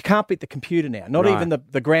you can't beat the computer now. Not Right. even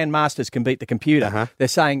the grandmasters can beat the computer. They're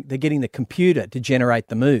saying they're getting the computer to generate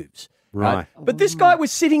the moves. Right. But this guy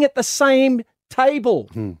was sitting at the same table.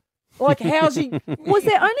 Like, how's he? Was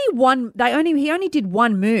there only one? He only did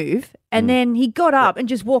one move, and then he got up and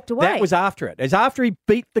just walked away. That was after it. As after he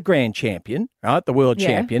beat the grand champion, right, the world Yeah.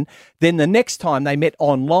 champion. Then the next time they met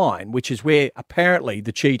online, which is where apparently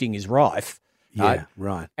the cheating is rife. Yeah,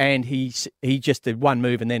 right. And he just did one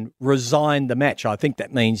move and then resigned the match. I think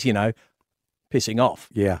that means pissing off.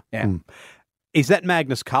 Yeah. Yeah. Is that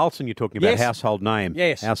Magnus Carlsen you're talking about? Yes. Household name.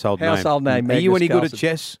 Yes. Household name. Are you Magnus any good at Carlsen.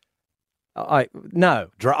 chess? No.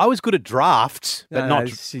 I was good at drafts, but No,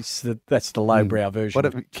 not. that's the lowbrow version. What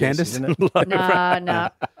of a chess, Candice? isn't it? No.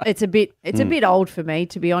 It's a bit old for me,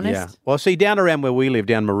 to be honest. Yeah. Well, see, down around where we live,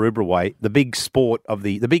 down Maroubra way, the big sport of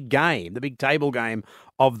the big game, the big table game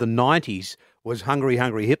of the 90s was Hungry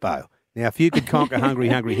Hungry Hippo. Now, if you could conquer Hungry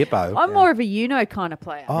Hungry Hippo. I'm more of a kind of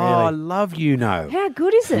player. Oh, I love How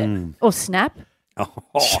good is it? Or Snap? Oh,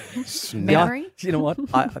 Memory? You know what?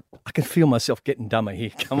 I can feel myself getting dumber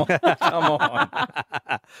here. Come on. Come on.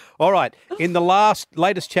 All right. In the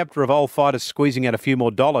latest chapter of Old Fighters squeezing out a few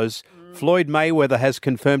more dollars, Floyd Mayweather has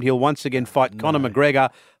confirmed he'll once again fight Conor McGregor.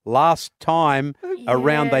 Last time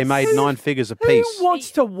around, they made 9 figures apiece. Who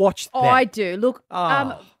wants to watch that? I do. Look,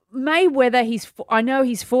 Mayweather, I know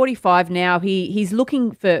he's 45 now. He's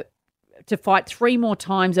looking to fight 3 more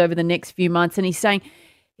times over the next few months, and he's saying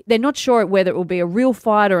they're not sure whether it will be a real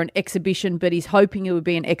fight or an exhibition, but he's hoping it would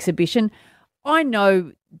be an exhibition. I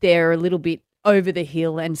know they're a little bit over the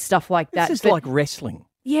hill and stuff like that. This is like wrestling.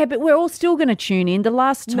 Yeah, but we're all still going to tune in. The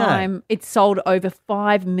last time it sold over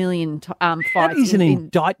 5 million fights. That is an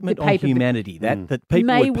indictment on humanity, that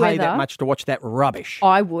people would pay that much to watch that rubbish.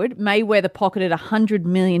 I would. Mayweather pocketed $100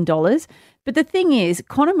 million. But the thing is,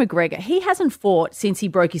 Conor McGregor, he hasn't fought since he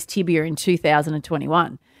broke his tibia in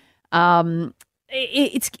 2021.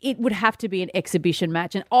 It would have to be an exhibition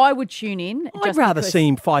match, and I would tune in. I'd rather see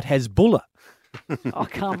him fight Hezbollah. Oh,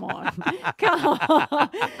 come on. Come on.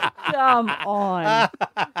 Come on.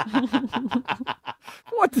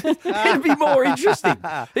 What? It'd be more interesting.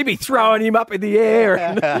 He'd be throwing him up in the air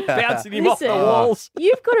and bouncing him off the walls.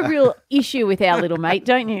 You've got a real issue with our little mate,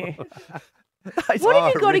 don't you? What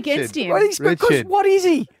have you got against him? Well, because what is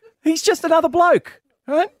he? He's just another bloke,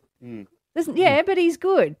 right? Yeah, but he's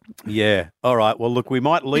good. Yeah. All right. Well, look, we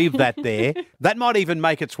might leave that there. That might even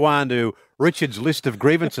make its way into Richard's list of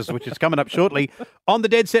grievances, which is coming up shortly on the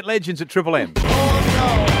Dead Set Legends at Triple M.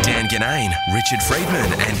 Dan Ganane, Richard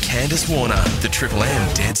Friedman and Candace Warner, the Triple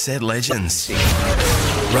M Dead Set Legends.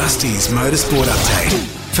 Rusty's Motorsport Update.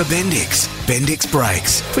 For Bendix, Bendix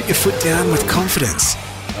Brakes. Put your foot down with confidence.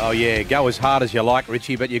 Oh, yeah. Go as hard as you like,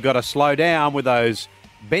 Richie, but you've got to slow down with those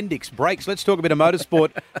Bendix brakes. Let's talk a bit of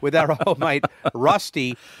motorsport with our old mate,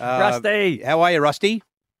 Rusty. Rusty. How are you, Rusty?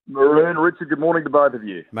 Maroon, Richard, good morning to both of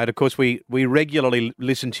you. Mate, of course, we regularly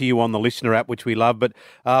listen to you on the Listener app, which we love, but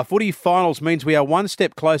footy finals means we are one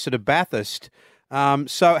step closer to Bathurst.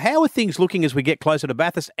 So how are things looking as we get closer to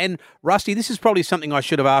Bathurst? And, Rusty, this is probably something I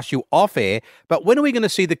should have asked you off air, but when are we going to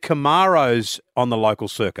see the Camaros on the local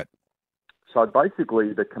circuit? So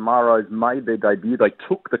basically, the Camaros made their debut. They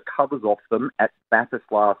took the covers off them at Bathurst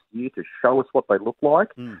last year to show us what they look like.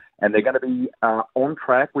 And they're going to be on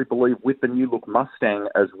track, we believe, with the new look Mustang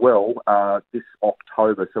as well this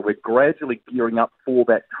October. So we're gradually gearing up for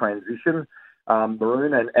that transition,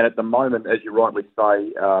 Maroon. And at the moment, as you rightly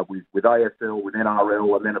say, with AFL, with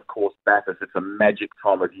NRL, and then, of course, Bathurst, it's a magic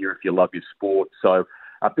time of year if you love your sport. So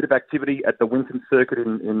a bit of activity at the Winton circuit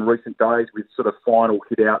in recent days with sort of final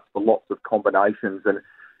hit-outs for lots of combinations. And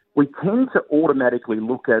we tend to automatically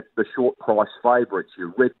look at the short price favourites,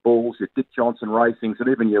 your Red Bulls, your Dick Johnson Racings, and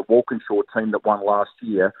even your Walkinshaw team that won last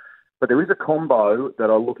year. But there is a combo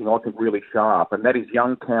that are looking, I think, really sharp, and that is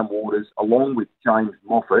young Cam Waters along with James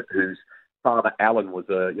Moffat, whose father Alan was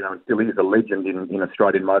and still is a legend in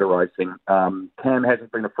Australian motor racing. Cam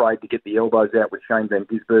hasn't been afraid to get the elbows out with Shane Van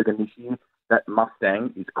Gisbergen this year. That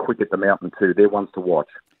Mustang is quick at the mountain too. They're ones to watch.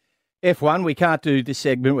 F1, we can't do this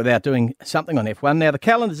segment without doing something on F1. Now, the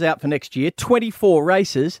calendar's out for next year, 24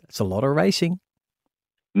 races. It's a lot of racing.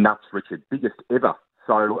 Nuts, Richard. Biggest ever.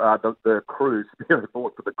 So the crews, very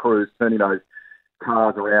thought for the crews, turning those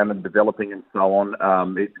cars around and developing and so on.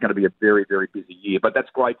 It's going to be a very, very busy year. But that's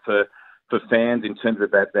great for fans in terms of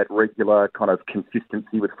that regular kind of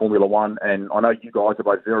consistency with Formula One. And I know you guys are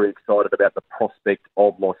both very excited about the prospect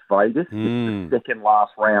of Las Vegas. It's the second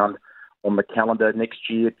last round on the calendar next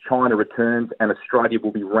year. China returns and Australia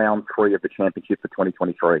will be round 3 of the championship for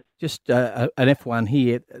 2023. Just an F1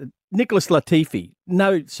 here. Nicholas Latifi,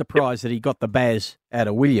 no surprise that he got the Baz out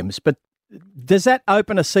of Williams, but does that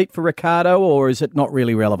open a seat for Ricciardo or is it not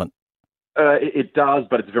really relevant? It does,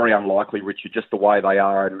 but it's very unlikely, Richard, just the way they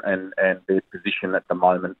are and their position at the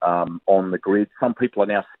moment on the grid. Some people are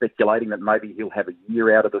now speculating that maybe he'll have a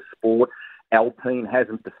year out of the sport. Alpine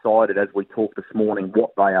hasn't decided, as we talked this morning,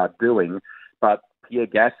 what they are doing, but Pierre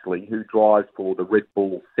Gasly, who drives for the Red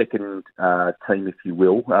Bull second team, if you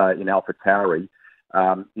will, in AlphaTauri,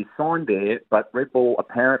 is signed there, but Red Bull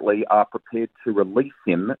apparently are prepared to release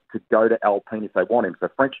him to go to Alpine if they want him. So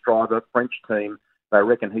French driver, French team, they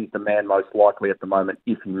reckon he's the man most likely at the moment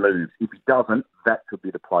if he moves. If he doesn't, that could be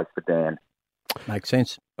the place for Dan. Makes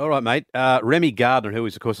sense. All right, mate. Remy Gardner, who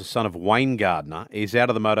is, of course, the son of Wayne Gardner, is out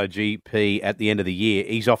of the MotoGP at the end of the year.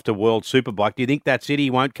 He's off to World Superbike. Do you think that's it? He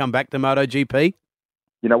won't come back to MotoGP?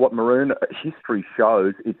 You know what, Maroon? History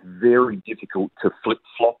shows it's very difficult to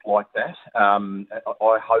flip-flop like that.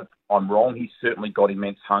 I hope I'm wrong. He's certainly got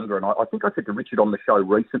immense hunger. And I think I said to Richard on the show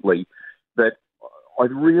recently that I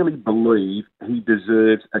really believe he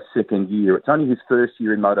deserves a second year. It's only his first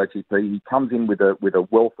year in MotoGP. He comes in with a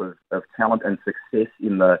wealth of talent and success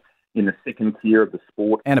in the second tier of the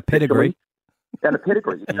sport. And a pedigree. And a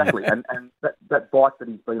pedigree, exactly. and that bike that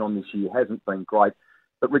he's been on this year hasn't been great.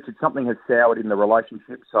 But, Richard, something has soured in the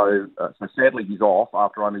relationship, so sadly he's off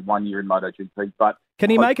after only 1 year in MotoGP. But can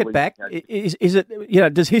he make it back? Is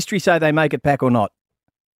it, does history say they make it back or not?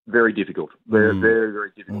 Very difficult. Very, very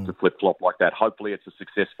difficult to flip-flop like that. Hopefully it's a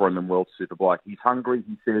success for him in World Superbike. He's hungry,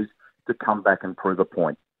 he says, to come back and prove a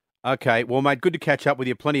point. Okay, well, mate, good to catch up with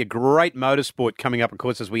you. Plenty of great motorsport coming up, of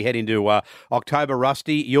course, as we head into October.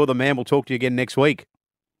 Rusty, you're the man. We'll talk to you again next week.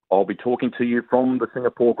 I'll be talking to you from the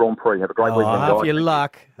Singapore Grand Prix. Have a great weekend, guys. Half your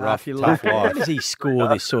luck. Half your luck. How does he score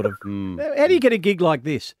this sort of... How do you get a gig like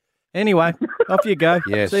this? Anyway, off you go.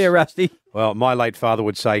 Yes. See you, Rusty. Well, my late father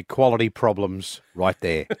would say quality problems right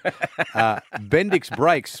there. Bendix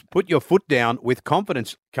Brakes, put your foot down with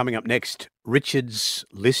confidence. Coming up next, Richard's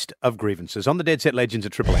list of grievances on the Dead Set Legends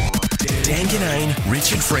at Triple M. Dan Ganane,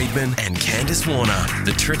 Richard Friedman and Candice Warner,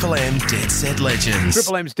 the Triple M Dead Set Legends.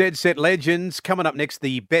 Triple M's Dead Set Legends. Coming up next,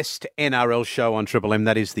 the best NRL show on Triple M.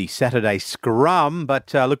 That is the Saturday Scrum.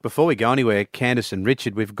 But look, before we go anywhere, Candice and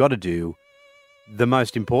Richard, we've got to do the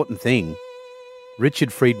most important thing,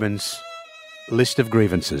 Richard Friedman's list of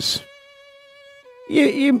grievances.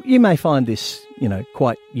 You may find this,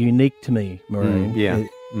 quite unique to me, Maroon.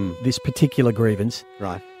 This particular grievance.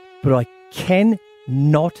 Right. But I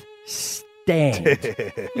cannot stand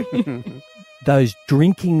those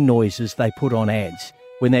drinking noises they put on ads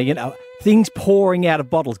when they're, things pouring out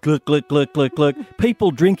of bottles, gluk, gluk, gluk, gluk, gluk,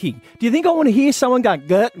 people drinking. Do you think I want to hear someone going,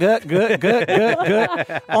 gurk, gurk, gurk, gurk, gurk,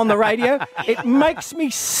 gurk on the radio? It makes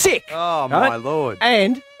me sick. Oh, my Lord.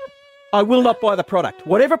 And I will not buy the product.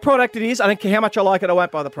 Whatever product it is, I don't care how much I like it, I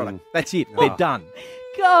won't buy the product. That's it. They're done.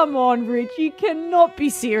 Come on, Rich. You cannot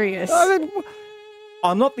be serious.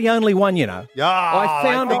 I'm not the only one, Yeah,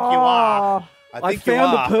 I think you are. I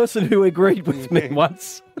found a person who agreed with me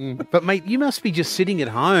once. But, mate, you must be just sitting at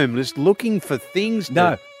home just looking for things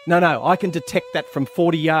to... No. I can detect that from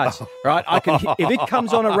 40 yards, right? I can. If it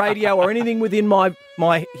comes on a radio or anything within my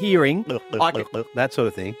hearing, I can... That sort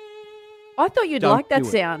of thing. I thought you'd like that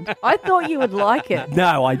sound. I thought you would like it.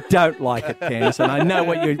 No, I don't like it, Candice, and I know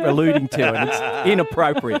what you're alluding to, and it's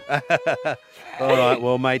inappropriate. All right,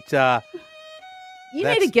 well, mate... You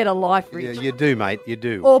need to get a life, Rich. Yeah, you do, mate. You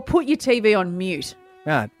do. Or put your TV on mute.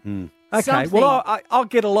 Right. Okay. Something. Well, I'll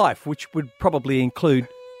get a life, which would probably include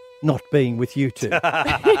not being with you two.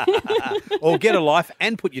 Or get a life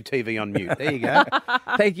and put your TV on mute. There you go.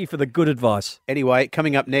 Thank you for the good advice. Anyway,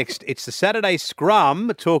 coming up next, it's the Saturday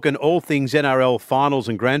Scrum, talking all things NRL finals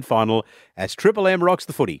and grand final as Triple M rocks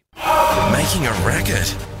the footy. Making a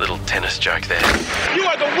racket. Little tennis joke there. You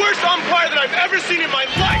are the worst umpire that I've ever seen in my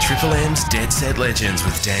life. Triple M's Dead Set Legends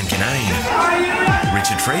with Dan Ganane,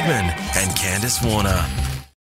 Richard Friedman and Candice Warner.